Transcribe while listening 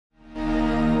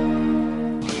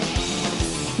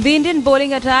The Indian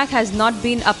bowling attack has not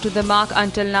been up to the mark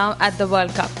until now at the World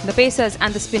Cup. The pacers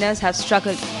and the spinners have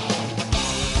struggled.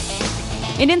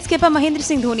 Indian skipper Mahendra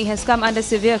Singh Dhoni has come under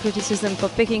severe criticism for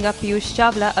picking up Piyush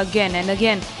Chawla again and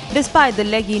again, despite the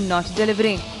leggy not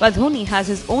delivering. But Dhoni has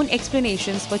his own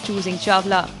explanations for choosing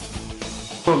Chawla.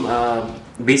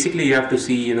 Basically, you have to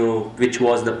see, which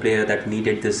was the player that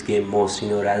needed this game most,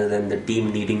 rather than the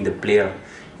team needing the player.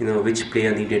 Which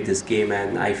player needed this game,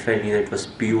 and I felt, it was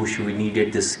Piyush who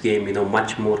needed this game,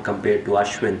 much more compared to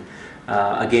Ashwin.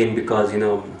 Again, because,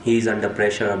 he's under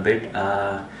pressure a bit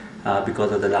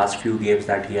because of the last few games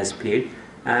that he has played.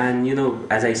 And,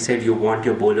 as I said, you want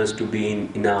your bowlers to be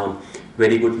in a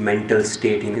very good mental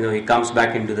state. He comes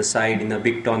back into the side in a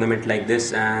big tournament like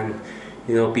this, and,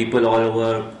 people all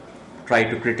over try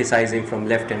to criticize him from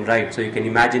left and right. So you can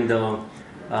imagine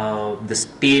the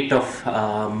state of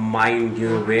mind,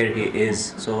 where he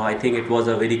is. So I think it was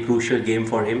a very crucial game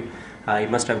for him. He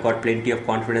must have got plenty of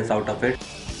confidence out of it.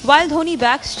 While Dhoni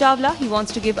backs Chawla, he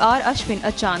wants to give our Ashwin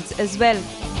a chance as well.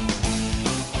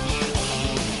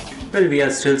 Well, we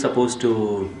are still supposed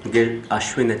to give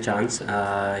Ashwin a chance.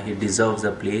 He deserves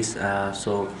a place.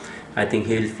 So I think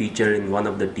he'll feature in one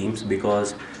of the teams,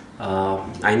 because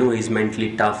I know he's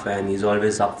mentally tough and he's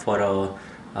always up for a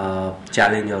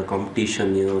challenge or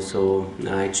competition. So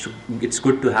it's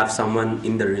good to have someone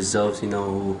in the reserves,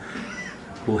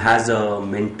 who has a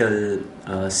mental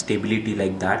stability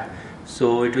like that.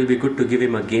 So it will be good to give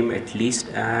him a game at least,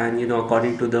 and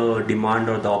according to the demand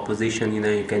or the opposition,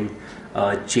 you can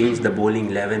change the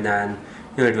bowling 11, and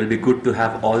it will be good to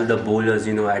have all the bowlers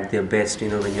at their best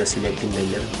when you're selecting the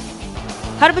 11.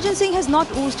 Harbhajan Singh has not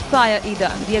oozed fire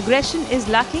either. The aggression is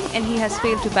lacking and he has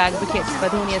failed to bag wickets, but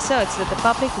Dhoni asserts that the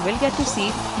public will get to see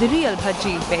the real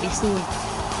Bhaji very soon.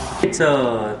 It's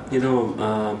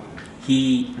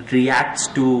he reacts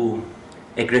to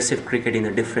aggressive cricket in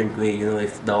a different way.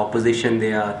 If the opposition,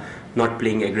 they are not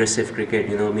playing aggressive cricket,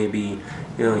 maybe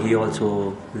he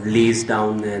also lays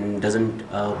down and doesn't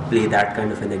play that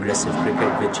kind of an aggressive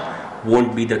cricket, which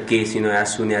won't be the case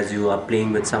as soon as you are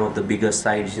playing with some of the bigger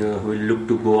sides who will look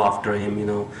to go after him,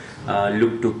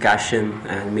 look to cash in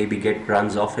and maybe get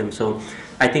runs off him. So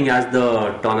I think as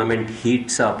the tournament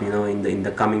heats up, in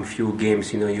the coming few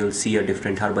games, you'll see a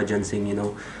different Harbhajan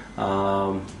Singh,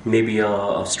 maybe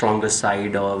a stronger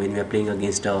side, or when we are playing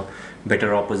against a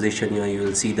better opposition, you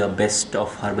will see the best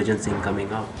of Harbhajan Singh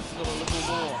coming out.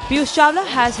 Piyush Chawla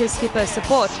has his skipper's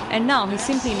support, and now he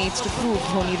simply needs to prove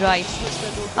Dhoni right.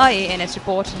 IANS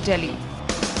Report, Delhi.